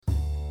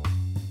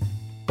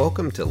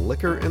Welcome to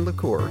Liquor and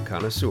Liqueur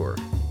Connoisseur,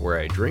 where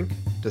I drink,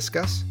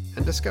 discuss,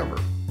 and discover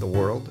the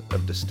world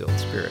of distilled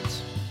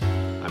spirits.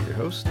 I'm your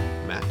host,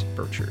 Matt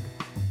Burchard.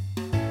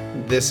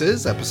 This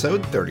is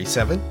episode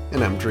 37,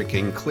 and I'm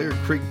drinking Clear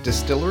Creek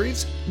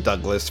Distillery's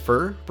Douglas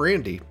Fir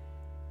Brandy.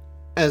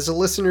 As a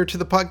listener to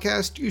the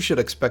podcast, you should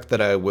expect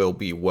that I will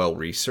be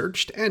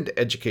well-researched and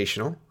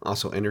educational,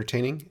 also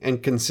entertaining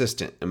and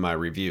consistent in my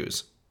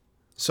reviews.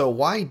 So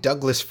why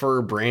Douglas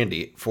Fir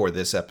Brandy for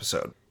this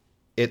episode?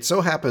 It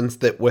so happens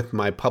that with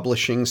my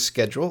publishing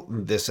schedule,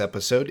 this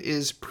episode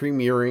is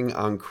premiering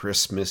on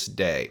Christmas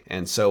Day.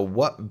 And so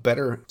what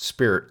better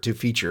spirit to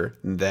feature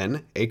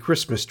than a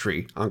Christmas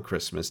tree on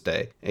Christmas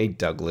Day? A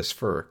Douglas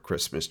Fir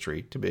Christmas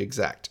tree, to be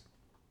exact.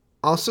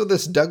 Also,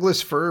 this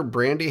Douglas Fir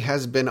Brandy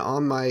has been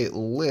on my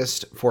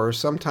list for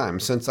some time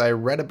since I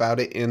read about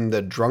it in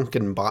The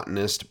Drunken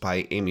Botanist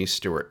by Amy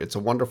Stewart. It's a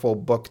wonderful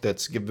book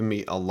that's given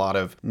me a lot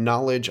of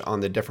knowledge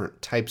on the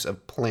different types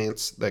of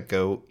plants that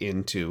go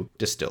into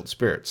distilled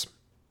spirits.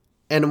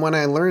 And when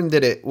I learned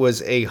that it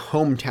was a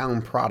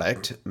hometown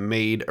product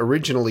made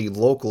originally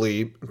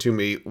locally to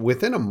me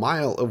within a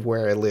mile of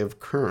where I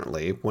live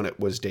currently when it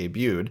was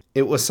debuted,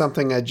 it was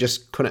something I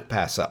just couldn't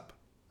pass up.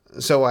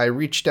 So I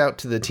reached out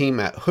to the team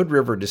at Hood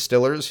River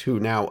Distillers, who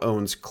now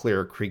owns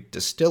Clear Creek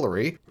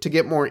Distillery, to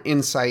get more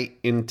insight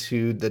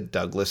into the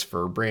Douglas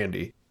Fir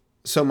Brandy.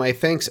 So my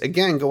thanks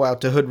again go out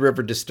to Hood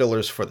River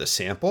Distillers for the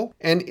sample,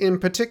 and in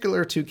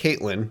particular to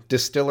Caitlin,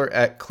 distiller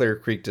at Clear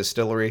Creek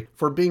Distillery,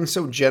 for being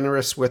so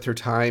generous with her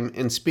time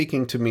and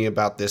speaking to me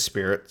about this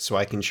spirit so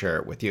I can share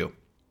it with you.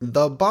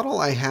 The bottle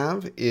I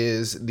have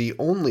is the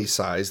only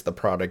size the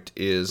product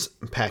is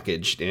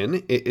packaged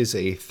in. It is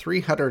a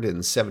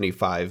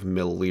 375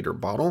 milliliter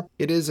bottle.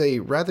 It is a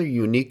rather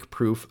unique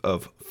proof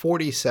of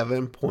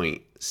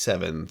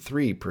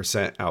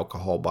 47.73%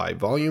 alcohol by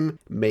volume,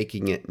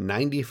 making it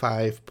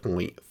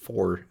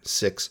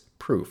 95.46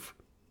 proof.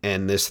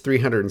 And this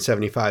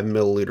 375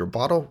 milliliter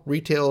bottle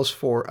retails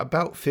for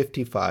about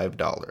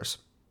 $55.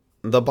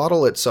 The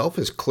bottle itself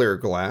is clear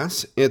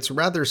glass. It's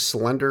rather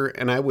slender,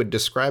 and I would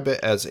describe it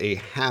as a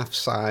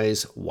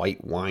half-size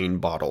white wine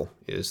bottle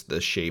is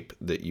the shape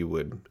that you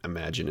would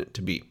imagine it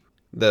to be.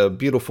 The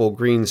beautiful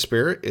green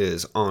spirit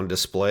is on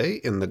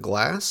display in the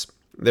glass.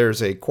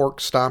 There's a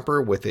cork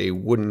stopper with a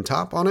wooden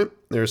top on it.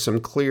 There's some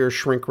clear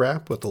shrink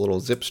wrap with a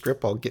little zip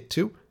strip I'll get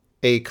to.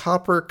 A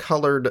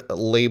copper-colored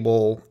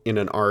label in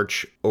an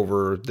arch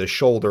over the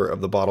shoulder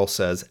of the bottle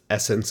says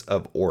Essence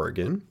of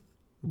Oregon.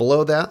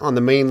 Below that, on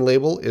the main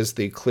label, is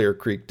the Clear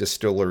Creek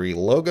Distillery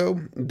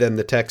logo, then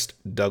the text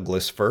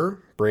Douglas Fir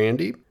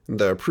Brandy,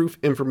 the proof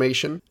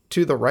information.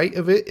 To the right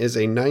of it is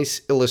a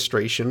nice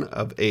illustration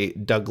of a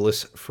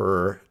Douglas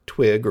fir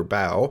twig or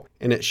bough,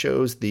 and it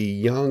shows the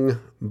young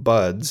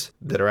buds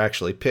that are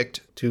actually picked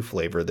to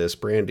flavor this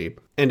brandy,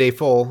 and a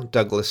full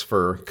Douglas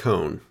fir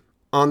cone.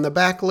 On the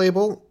back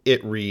label,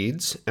 it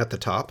reads, at the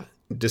top,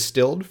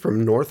 Distilled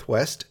from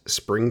Northwest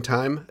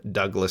Springtime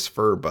Douglas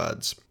Fir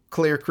Buds.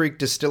 Clear Creek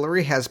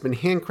Distillery has been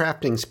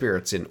handcrafting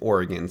spirits in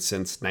Oregon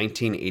since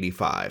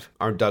 1985.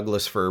 Our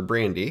Douglas Fir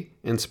Brandy,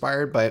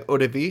 inspired by Eau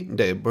de Vie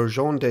de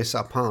Bourgogne de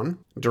Sapin,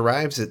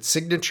 derives its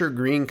signature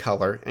green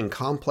color and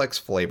complex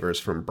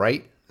flavors from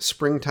bright,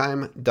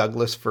 springtime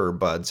Douglas fir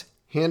buds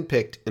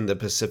handpicked in the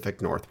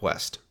Pacific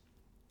Northwest.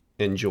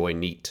 Enjoy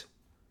neat.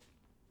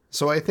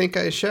 So I think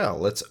I shall.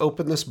 Let's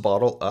open this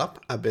bottle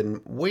up. I've been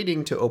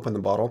waiting to open the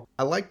bottle.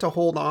 I like to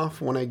hold off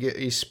when I get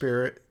a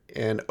spirit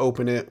and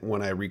open it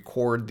when I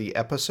record the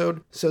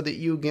episode so that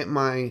you get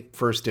my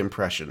first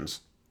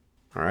impressions.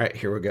 All right,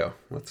 here we go.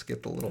 Let's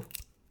get the little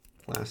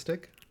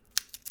plastic.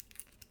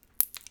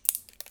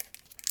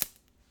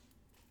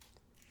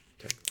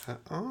 Take that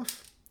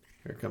off.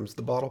 Here comes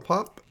the bottle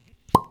pop.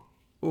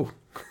 Ooh,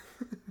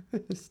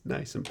 it's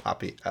nice and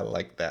poppy. I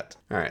like that.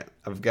 All right,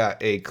 I've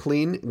got a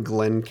clean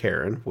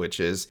Glencairn,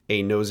 which is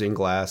a nosing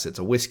glass. It's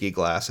a whiskey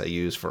glass I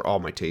use for all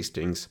my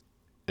tastings,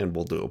 and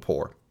we'll do a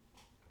pour.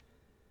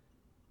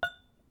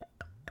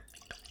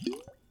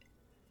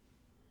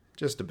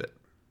 Just a bit.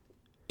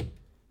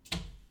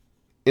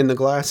 In the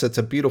glass, it's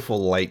a beautiful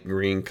light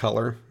green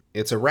color.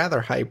 It's a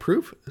rather high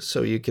proof,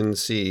 so you can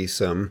see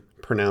some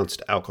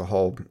pronounced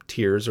alcohol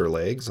tears or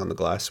legs on the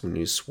glass when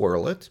you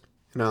swirl it.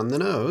 And on the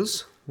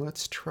nose,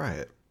 let's try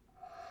it.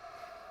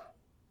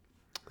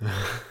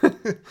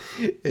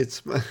 It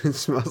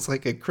smells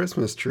like a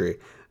Christmas tree,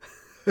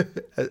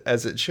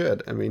 as it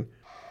should. I mean,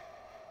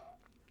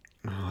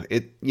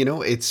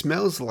 it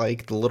smells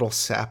like the little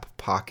sap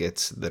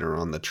pockets that are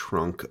on the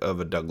trunk of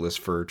a Douglas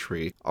fir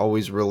tree.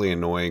 Always really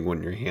annoying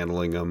when you're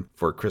handling them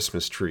for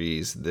Christmas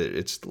trees, that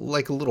it's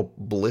like a little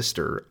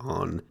blister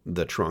on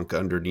the trunk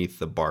underneath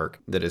the bark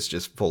that is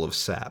just full of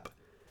sap.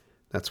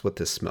 That's what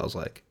this smells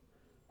like.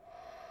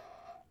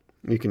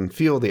 You can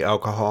feel the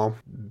alcohol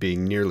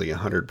being nearly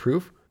 100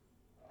 proof,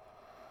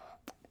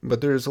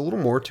 but there's a little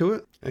more to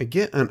it. I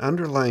get an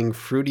underlying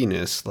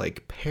fruitiness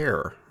like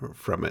pear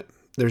from it.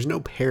 There's no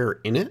pear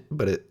in it,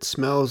 but it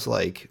smells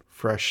like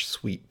fresh,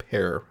 sweet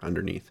pear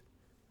underneath.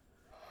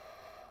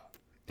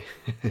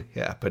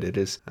 Yeah, but it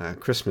is a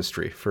Christmas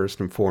tree, first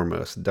and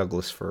foremost,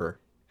 Douglas fir,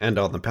 and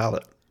on the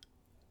palate.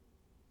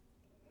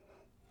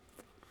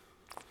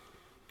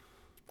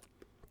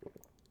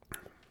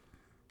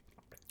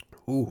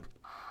 Ooh.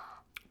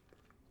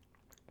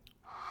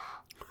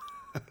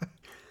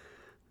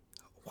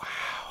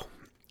 Wow.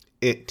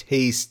 It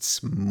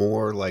tastes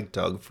more like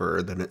Doug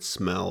fir than it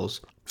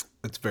smells.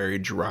 It's very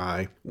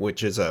dry,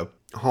 which is a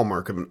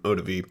hallmark of an eau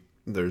de vie.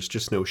 There's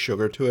just no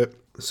sugar to it,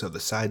 so the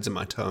sides of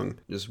my tongue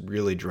just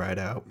really dried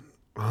out.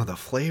 Oh, the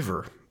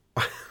flavor.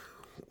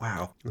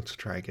 Wow. Let's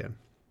try again.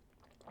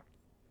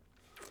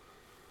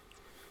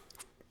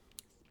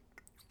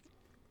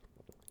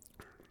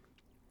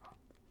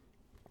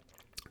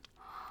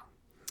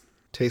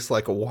 Tastes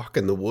like a walk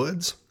in the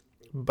woods,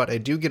 but I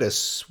do get a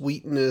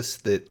sweetness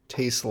that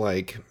tastes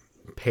like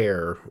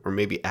pear or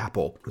maybe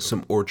apple,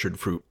 some orchard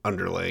fruit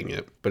underlaying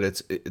it. But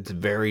it's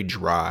very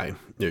dry.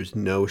 There's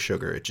no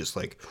sugar. It just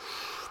like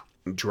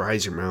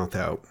dries your mouth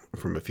out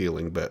from a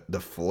feeling, but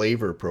the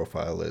flavor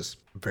profile is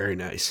very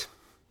nice.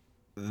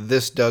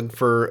 This Doug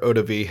fir eau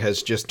de vie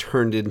has just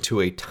turned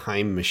into a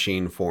time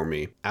machine for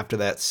me. After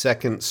that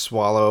second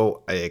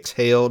swallow, I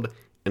exhaled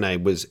and I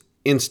was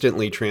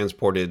instantly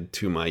transported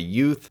to my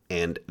youth,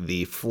 and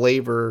the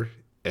flavor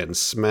and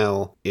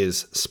smell is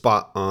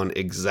spot on,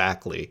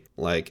 exactly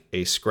like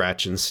a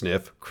scratch and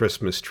sniff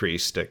Christmas tree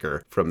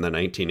sticker from the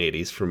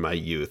 1980s from my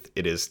youth.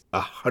 It is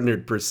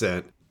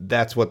 100%.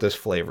 That's what this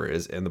flavor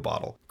is in the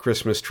bottle.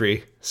 Christmas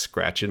tree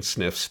scratch and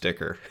sniff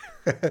sticker.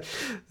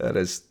 That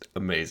is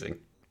amazing.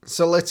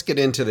 So let's get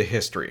into the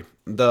history.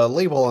 The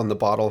label on the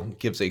bottle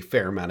gives a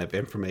fair amount of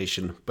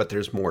information, but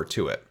there's more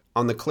to it.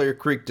 On the Clear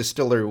Creek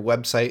Distillery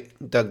website,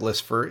 Douglas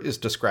fir is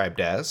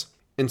described as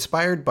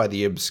inspired by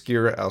the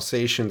obscure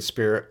Alsatian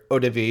spirit eau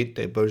de vie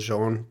de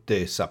bourgeon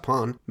de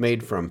sapin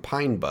made from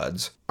pine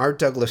buds. Our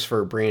Douglas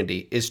fir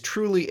brandy is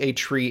truly a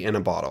tree in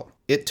a bottle.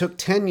 It took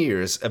 10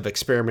 years of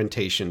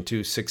experimentation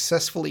to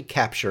successfully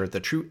capture the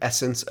true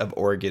essence of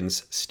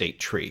Oregon's state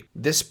tree.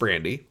 This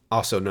brandy,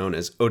 also known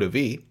as eau de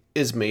vie,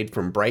 is made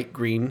from bright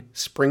green,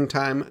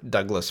 springtime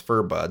Douglas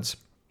fir buds,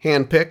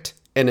 hand-picked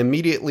and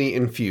immediately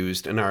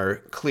infused in our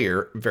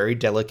clear, very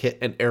delicate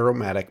and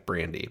aromatic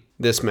brandy.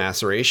 This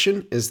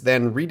maceration is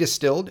then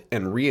redistilled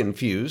and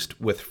reinfused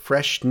with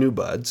fresh new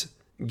buds,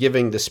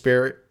 giving the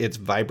spirit its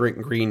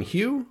vibrant green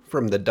hue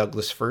from the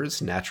Douglas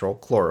fir's natural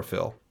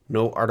chlorophyll.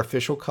 No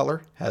artificial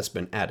color has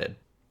been added.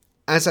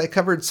 As I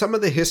covered some of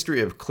the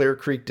history of Clear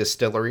Creek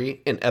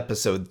Distillery in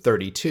episode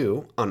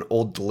 32 on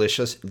Old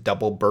Delicious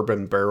Double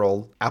Bourbon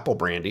Barrel Apple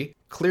Brandy,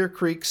 Clear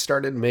Creek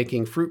started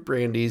making fruit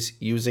brandies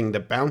using the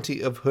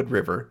bounty of Hood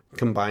River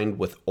combined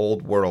with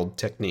Old World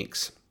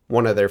techniques.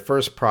 One of their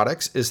first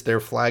products is their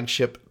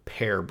flagship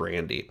pear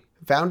brandy.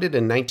 Founded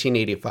in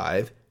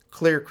 1985,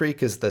 Clear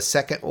Creek is the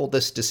second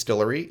oldest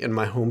distillery in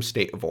my home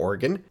state of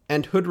Oregon,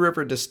 and Hood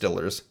River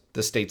Distillers,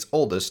 the state's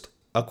oldest,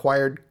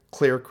 acquired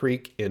Clear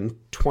Creek in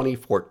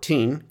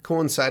 2014,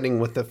 coinciding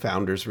with the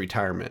founder's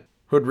retirement.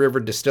 Hood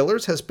River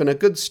Distillers has been a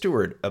good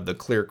steward of the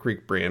Clear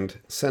Creek brand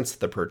since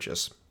the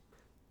purchase.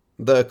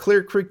 The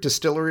Clear Creek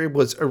Distillery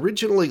was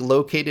originally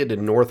located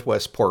in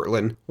northwest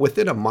Portland,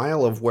 within a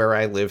mile of where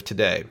I live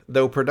today,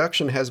 though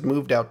production has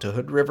moved out to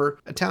Hood River,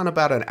 a town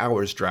about an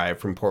hour's drive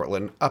from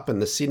Portland, up in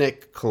the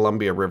scenic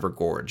Columbia River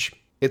Gorge.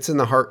 It's in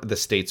the heart of the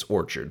state's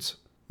orchards.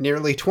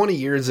 Nearly 20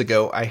 years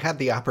ago, I had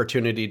the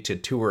opportunity to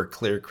tour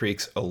Clear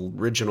Creek's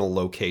original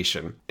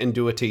location and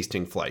do a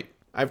tasting flight.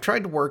 I've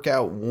tried to work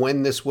out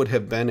when this would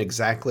have been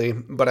exactly,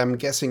 but I'm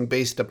guessing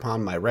based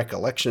upon my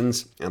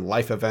recollections and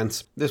life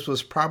events, this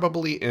was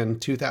probably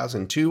in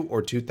 2002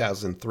 or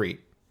 2003.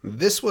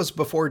 This was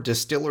before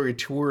distillery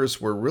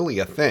tours were really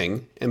a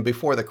thing, and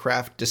before the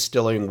craft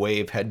distilling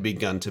wave had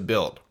begun to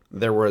build.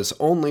 There was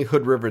only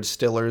Hood River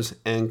Distillers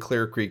and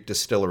Clear Creek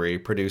Distillery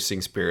producing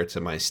spirits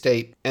in my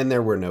state, and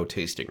there were no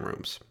tasting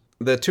rooms.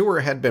 The tour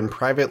had been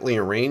privately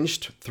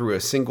arranged through a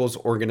singles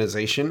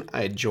organization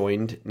I had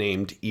joined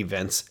named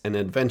Events and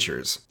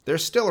Adventures. They're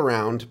still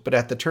around, but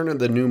at the turn of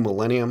the new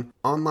millennium,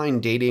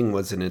 online dating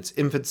was in its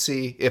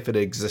infancy, if it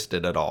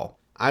existed at all.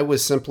 I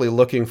was simply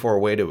looking for a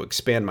way to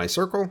expand my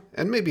circle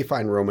and maybe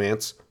find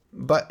romance.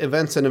 But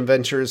Events and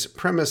Adventures'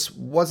 premise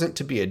wasn't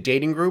to be a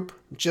dating group,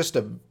 just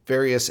a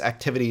various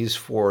activities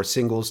for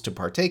singles to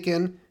partake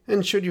in,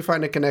 and should you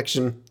find a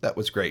connection, that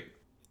was great.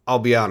 I'll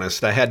be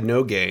honest, I had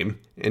no game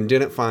and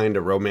didn't find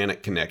a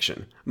romantic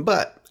connection,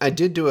 but I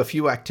did do a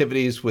few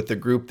activities with the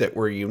group that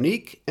were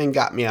unique and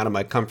got me out of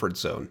my comfort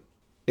zone.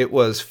 It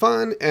was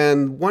fun,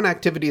 and one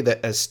activity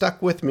that has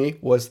stuck with me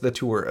was the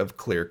tour of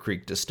Clear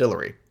Creek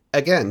Distillery.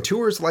 Again,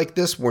 tours like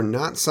this were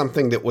not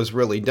something that was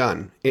really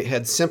done. It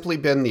had simply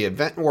been the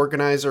event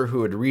organizer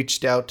who had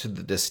reached out to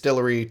the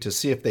distillery to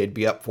see if they'd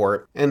be up for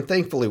it, and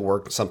thankfully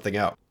worked something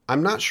out.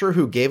 I'm not sure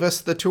who gave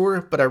us the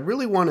tour, but I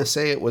really want to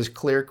say it was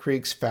Clear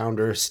Creek's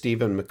founder,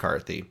 Stephen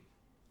McCarthy.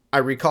 I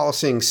recall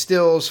seeing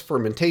stills,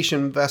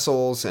 fermentation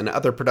vessels, and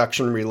other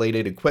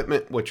production-related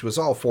equipment, which was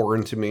all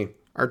foreign to me.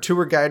 Our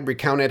tour guide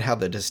recounted how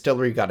the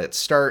distillery got its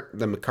start,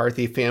 the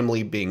McCarthy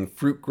family being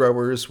fruit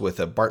growers with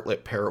a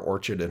Bartlett pear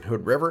orchard in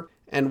Hood River,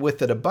 and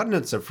with an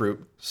abundance of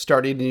fruit,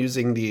 started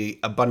using the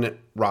abundant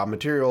raw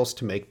materials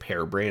to make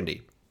pear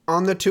brandy.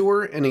 On the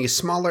tour, in a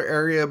smaller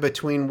area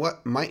between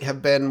what might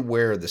have been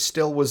where the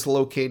still was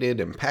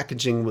located and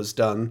packaging was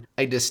done,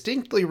 I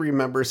distinctly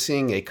remember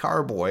seeing a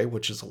carboy,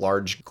 which is a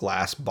large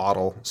glass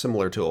bottle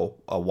similar to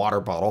a water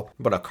bottle,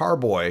 but a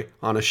carboy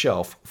on a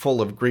shelf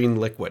full of green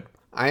liquid.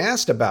 I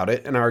asked about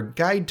it, and our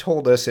guide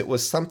told us it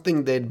was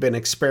something they'd been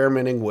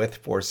experimenting with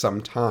for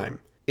some time.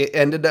 It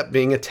ended up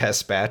being a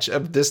test batch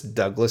of this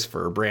Douglas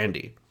fir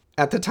brandy.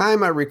 At the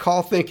time, I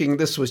recall thinking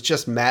this was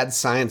just mad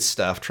science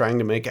stuff trying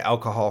to make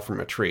alcohol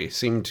from a tree.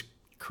 Seemed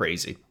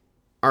crazy.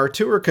 Our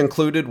tour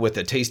concluded with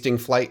a tasting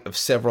flight of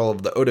several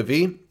of the eau de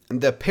vie.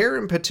 The pear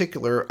in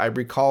particular, I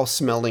recall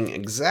smelling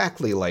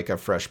exactly like a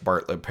fresh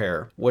Bartlett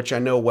pear, which I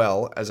know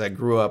well as I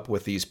grew up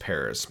with these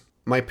pears.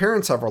 My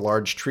parents have a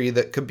large tree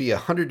that could be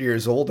 100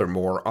 years old or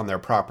more on their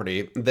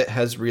property that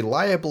has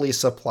reliably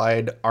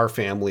supplied our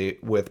family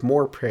with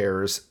more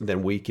pears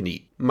than we can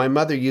eat. My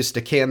mother used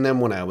to can them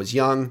when I was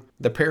young.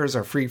 The pears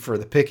are free for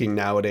the picking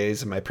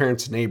nowadays, and my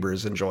parents'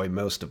 neighbors enjoy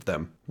most of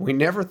them. We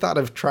never thought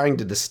of trying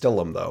to distill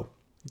them, though.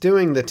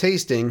 Doing the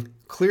tasting,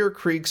 Clear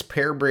Creek's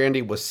pear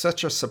brandy was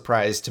such a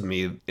surprise to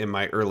me in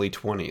my early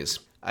 20s.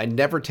 I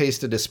never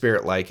tasted a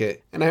spirit like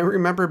it, and I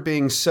remember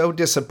being so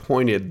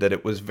disappointed that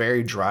it was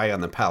very dry on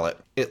the palate.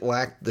 It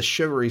lacked the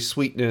sugary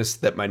sweetness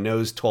that my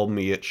nose told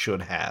me it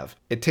should have.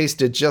 It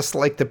tasted just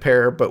like the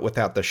pear, but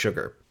without the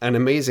sugar. An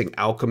amazing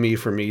alchemy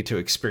for me to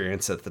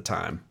experience at the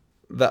time.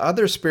 The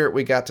other spirit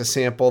we got to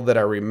sample that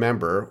I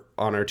remember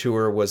on our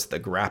tour was the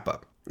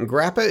grappa.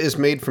 Grappa is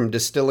made from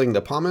distilling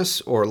the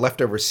pomace, or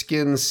leftover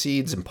skins,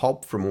 seeds, and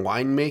pulp from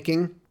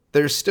winemaking.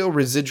 There's still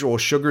residual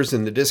sugars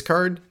in the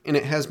discard, and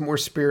it has more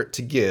spirit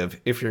to give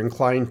if you're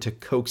inclined to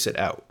coax it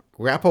out.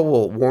 Grappa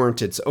will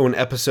warrant its own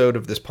episode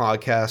of this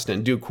podcast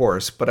in due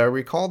course, but I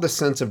recall the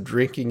sense of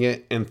drinking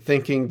it and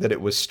thinking that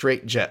it was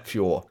straight jet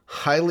fuel,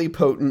 highly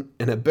potent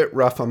and a bit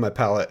rough on my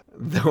palate,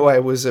 though I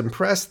was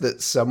impressed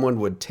that someone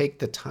would take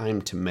the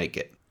time to make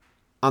it.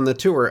 On the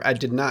tour, I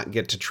did not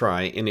get to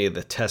try any of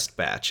the test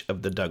batch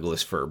of the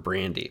Douglas fir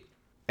brandy.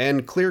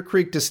 And Clear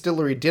Creek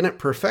Distillery didn't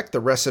perfect the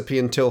recipe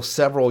until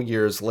several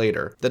years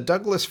later. The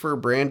Douglas fir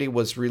brandy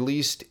was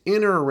released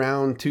in or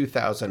around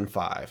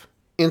 2005.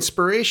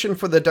 Inspiration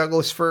for the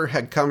Douglas fir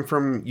had come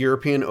from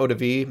European eau de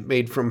vie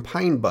made from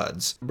pine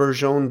buds,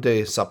 Bourgeon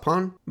de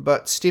Sapin,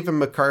 but Stephen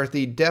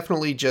McCarthy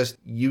definitely just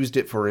used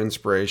it for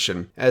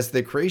inspiration, as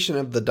the creation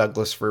of the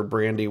Douglas fir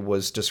brandy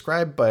was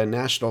described by a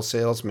national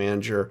sales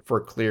manager for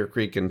Clear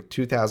Creek in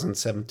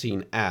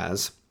 2017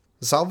 as,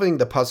 "Solving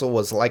the puzzle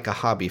was like a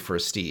hobby for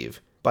Steve.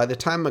 By the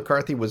time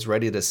McCarthy was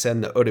ready to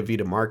send the eau de vie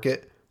to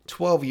market,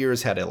 12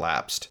 years had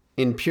elapsed.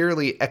 In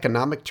purely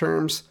economic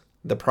terms,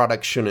 the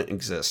product shouldn't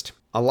exist.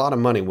 A lot of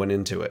money went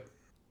into it.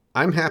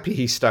 I'm happy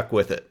he stuck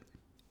with it."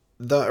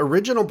 The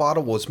original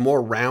bottle was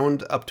more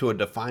round up to a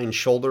defined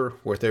shoulder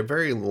with a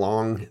very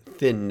long,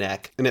 thin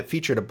neck, and it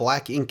featured a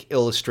black ink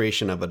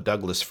illustration of a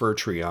Douglas fir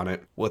tree on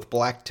it, with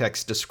black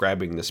text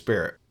describing the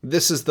spirit.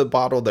 This is the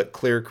bottle that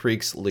Clear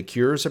Creek's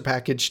liqueurs are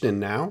packaged in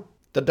now.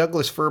 The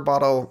Douglas fir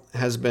bottle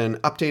has been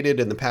updated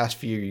in the past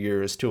few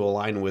years to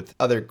align with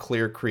other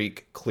Clear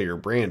Creek clear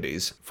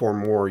brandies for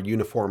more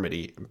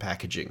uniformity in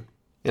packaging.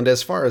 And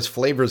as far as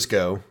flavors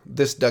go,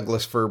 this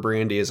Douglas fir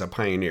brandy is a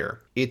pioneer.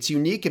 It's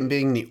unique in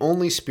being the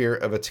only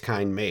spirit of its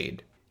kind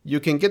made. You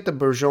can get the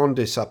Bourgeon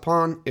de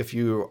Sapin if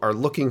you are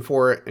looking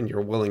for it and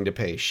you're willing to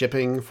pay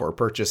shipping for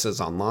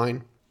purchases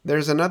online.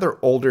 There's another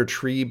older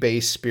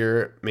tree-based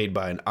spirit made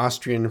by an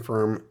Austrian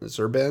firm,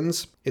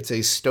 Zerbenz. It's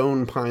a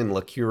stone pine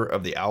liqueur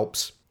of the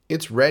Alps.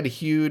 It's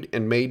red-hued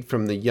and made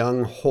from the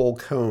young whole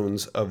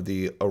cones of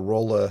the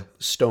Arolla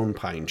stone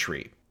pine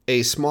tree.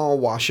 A small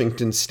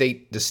Washington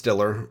state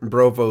distiller,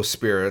 Brovo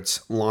Spirits,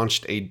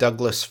 launched a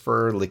Douglas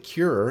fir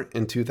liqueur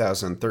in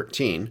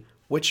 2013,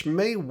 which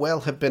may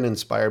well have been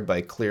inspired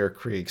by Clear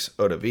Creek's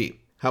eau de vie.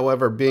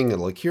 However, being a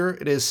liqueur,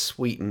 it is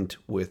sweetened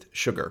with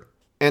sugar.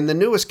 And the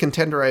newest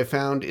contender I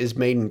found is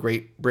made in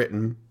Great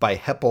Britain by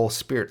Heppel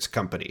Spirits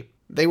Company.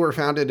 They were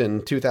founded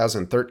in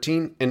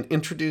 2013 and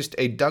introduced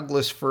a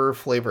Douglas fir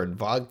flavored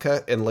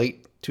vodka in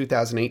late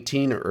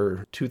 2018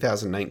 or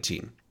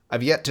 2019.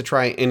 I've yet to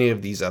try any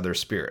of these other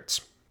spirits.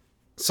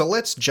 So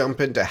let's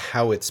jump into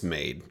how it's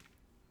made.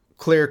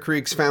 Clear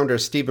Creek's founder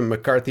Stephen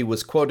McCarthy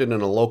was quoted in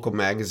a local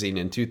magazine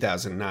in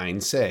 2009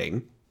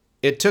 saying,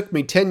 "It took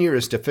me 10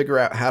 years to figure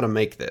out how to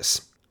make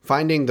this.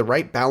 Finding the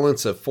right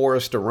balance of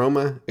forest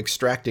aroma,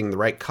 extracting the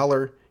right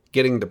color,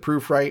 getting the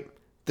proof right,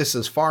 this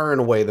is far and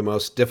away the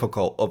most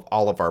difficult of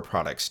all of our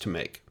products to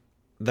make."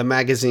 The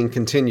magazine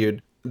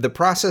continued, "The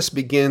process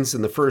begins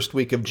in the first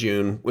week of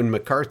June when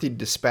McCarthy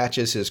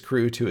dispatches his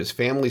crew to his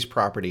family's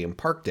property in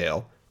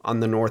Parkdale on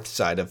the north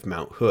side of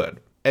Mount Hood.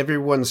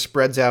 Everyone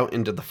spreads out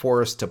into the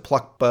forest to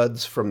pluck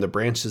buds from the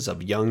branches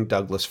of young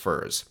Douglas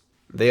firs.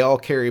 They all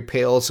carry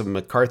pails of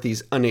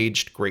McCarthy's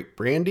unaged grape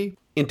brandy,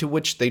 into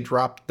which they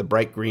drop the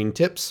bright green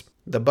tips,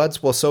 The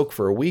buds will soak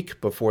for a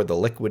week before the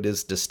liquid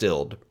is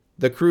distilled.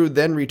 The crew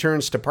then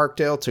returns to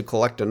Parkdale to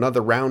collect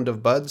another round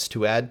of buds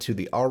to add to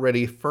the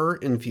already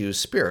fir-infused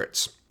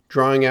spirits,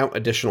 drawing out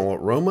additional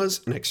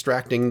aromas and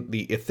extracting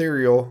the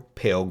ethereal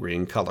pale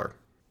green color.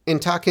 In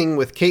talking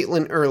with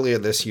Caitlin earlier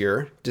this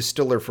year,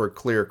 distiller for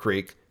Clear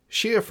Creek,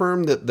 she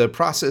affirmed that the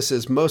process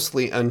is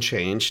mostly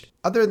unchanged,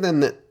 other than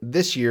that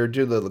this year,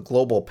 due to the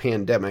global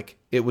pandemic,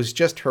 it was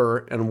just her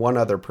and one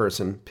other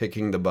person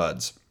picking the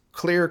buds.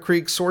 Clear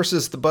Creek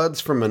sources the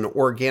buds from an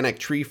organic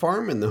tree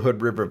farm in the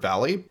Hood River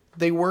Valley.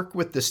 They work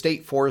with the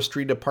State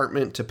Forestry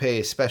Department to pay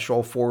a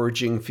special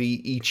foraging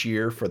fee each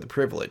year for the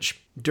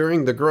privilege.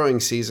 During the growing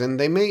season,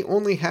 they may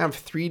only have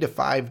 3 to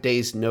 5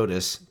 days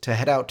notice to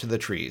head out to the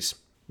trees.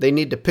 They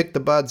need to pick the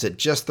buds at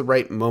just the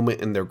right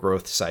moment in their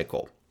growth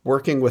cycle.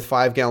 Working with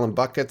 5-gallon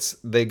buckets,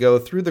 they go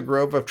through the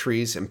grove of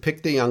trees and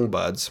pick the young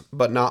buds,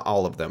 but not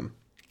all of them.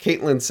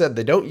 Caitlin said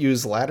they don't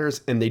use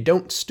ladders and they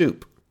don't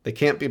stoop. They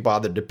can't be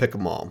bothered to pick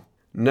them all.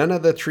 None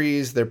of the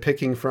trees they're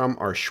picking from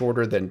are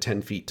shorter than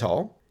 10 feet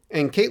tall.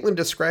 And Caitlin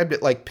described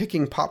it like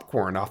picking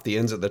popcorn off the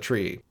ends of the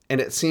tree,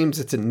 and it seems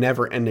it's a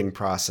never-ending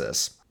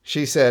process.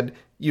 She said,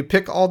 "You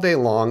pick all day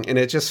long and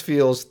it just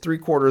feels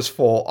 3/4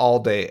 full all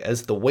day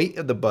as the weight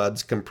of the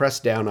buds compress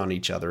down on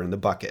each other in the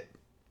bucket."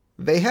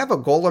 They have a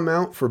goal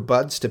amount for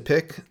buds to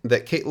pick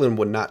that Caitlin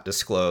would not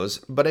disclose,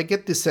 but I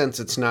get the sense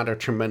it's not a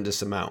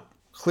tremendous amount.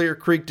 Clear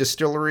Creek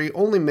Distillery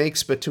only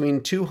makes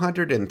between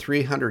 200 and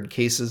 300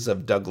 cases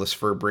of Douglas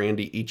Fir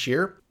brandy each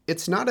year.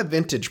 It's not a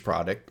vintage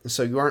product,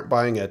 so you aren't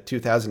buying a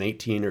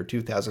 2018 or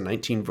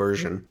 2019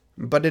 version,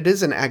 but it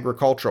is an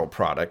agricultural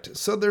product,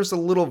 so there's a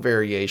little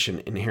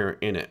variation inherent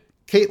in it.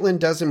 Caitlin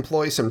does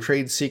employ some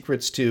trade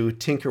secrets to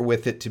tinker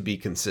with it to be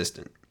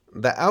consistent.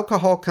 The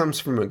alcohol comes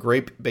from a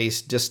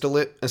grape-based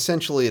distillate,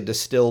 essentially a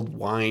distilled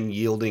wine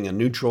yielding a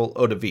neutral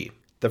eau de vie.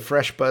 The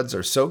fresh buds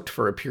are soaked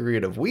for a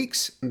period of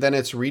weeks, then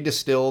it's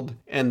redistilled,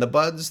 and the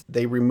buds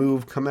they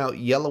remove come out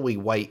yellowy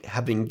white,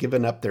 having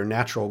given up their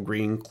natural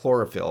green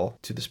chlorophyll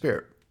to the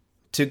spirit.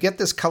 To get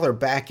this color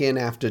back in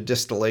after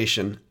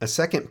distillation, a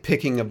second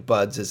picking of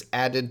buds is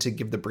added to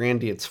give the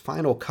brandy its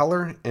final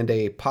color and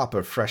a pop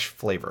of fresh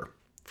flavor.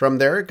 From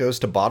there, it goes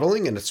to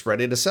bottling and it's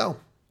ready to sell.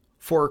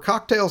 For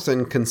cocktails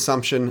and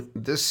consumption,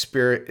 this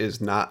spirit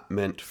is not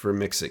meant for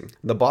mixing.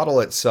 The bottle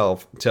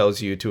itself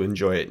tells you to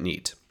enjoy it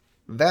neat.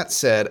 That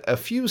said, a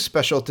few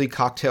specialty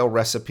cocktail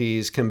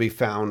recipes can be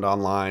found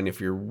online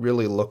if you're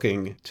really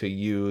looking to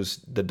use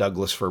the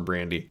Douglas Fir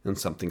brandy in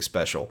something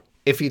special.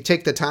 If you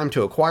take the time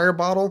to acquire a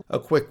bottle, a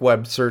quick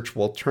web search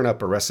will turn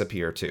up a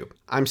recipe or two.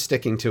 I'm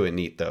sticking to it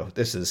neat though.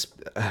 This is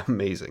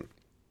amazing.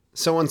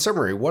 So in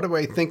summary, what do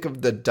I think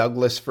of the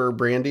Douglas Fir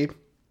brandy?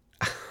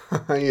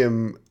 I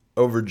am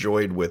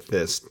overjoyed with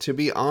this. To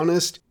be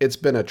honest, it's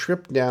been a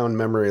trip down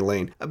memory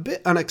lane, a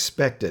bit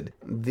unexpected.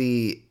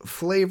 The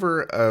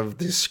flavor of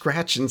the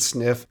scratch and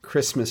sniff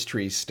Christmas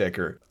tree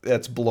sticker,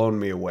 that's blown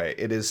me away.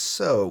 It is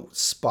so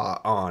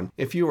spot on.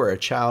 If you were a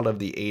child of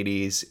the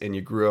 80s and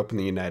you grew up in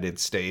the United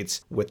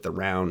States with the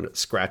round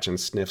scratch and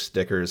sniff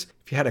stickers,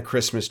 if you had a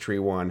Christmas tree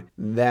one,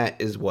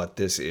 that is what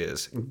this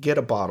is. Get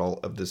a bottle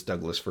of this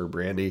Douglas Fir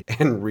brandy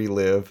and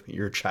relive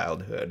your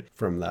childhood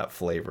from that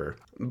flavor.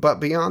 But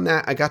beyond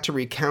that, I got to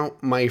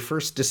recount my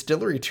first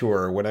distillery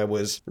tour when I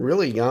was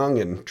really young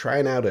and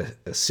trying out a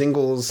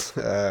singles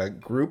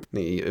group,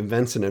 the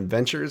Events and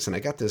Adventures, and I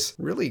got this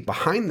really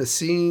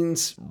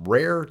behind-the-scenes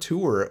rare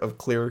tour of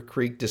Clear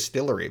Creek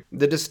Distillery.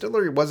 The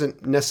distillery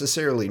wasn't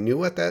necessarily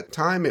new at that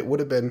time. It would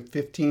have been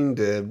 15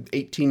 to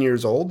 18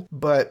 years old,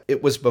 but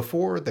it was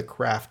before the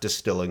craft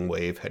distilling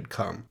wave had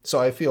come. So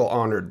I feel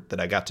honored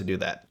that I got to do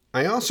that.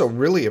 I also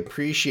really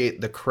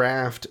appreciate the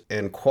craft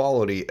and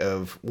quality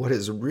of what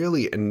is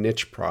really a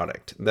niche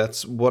product.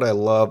 That's what I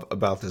love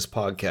about this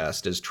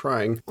podcast, is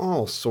trying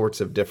all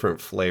sorts of different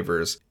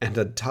flavors. And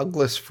a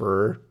Douglas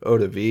Fir eau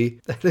de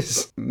vie, that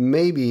is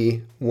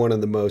maybe one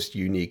of the most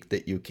unique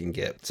that you can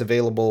get. It's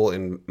available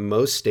in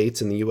most states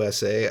in the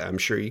USA. I'm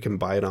sure you can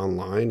buy it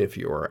online if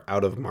you are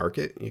out of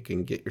market. You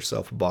can get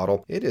yourself a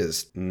bottle. It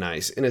is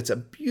nice, and it's a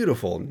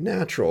beautiful,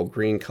 natural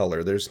green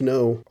color. There's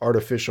no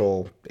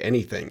artificial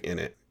anything in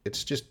it.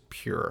 It's just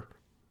pure.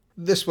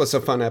 This was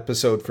a fun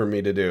episode for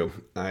me to do.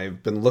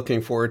 I've been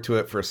looking forward to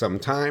it for some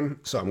time,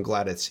 so I'm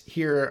glad it's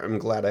here. I'm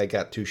glad I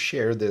got to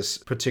share this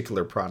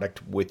particular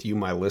product with you,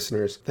 my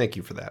listeners. Thank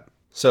you for that.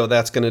 So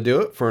that's going to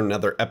do it for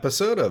another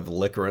episode of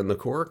Liquor and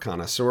Liqueur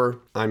Connoisseur.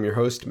 I'm your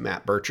host,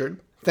 Matt Burchard.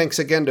 Thanks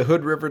again to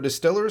Hood River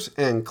Distillers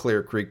and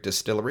Clear Creek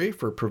Distillery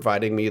for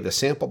providing me the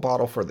sample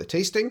bottle for the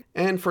tasting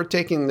and for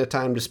taking the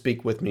time to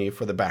speak with me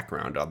for the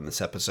background on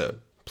this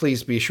episode.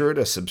 Please be sure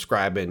to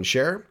subscribe and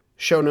share.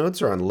 Show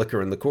notes are on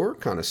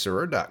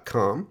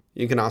liquorandliqueurconnoisseur.com.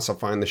 You can also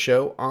find the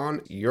show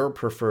on your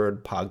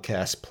preferred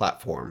podcast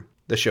platform.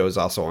 The show is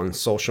also on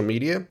social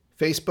media.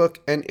 Facebook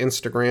and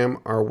Instagram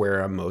are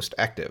where I'm most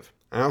active.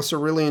 I also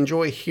really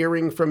enjoy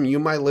hearing from you,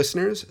 my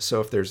listeners,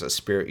 so if there's a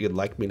spirit you'd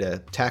like me to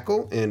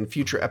tackle in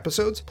future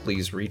episodes,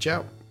 please reach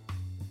out.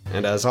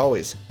 And as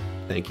always,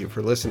 thank you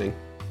for listening.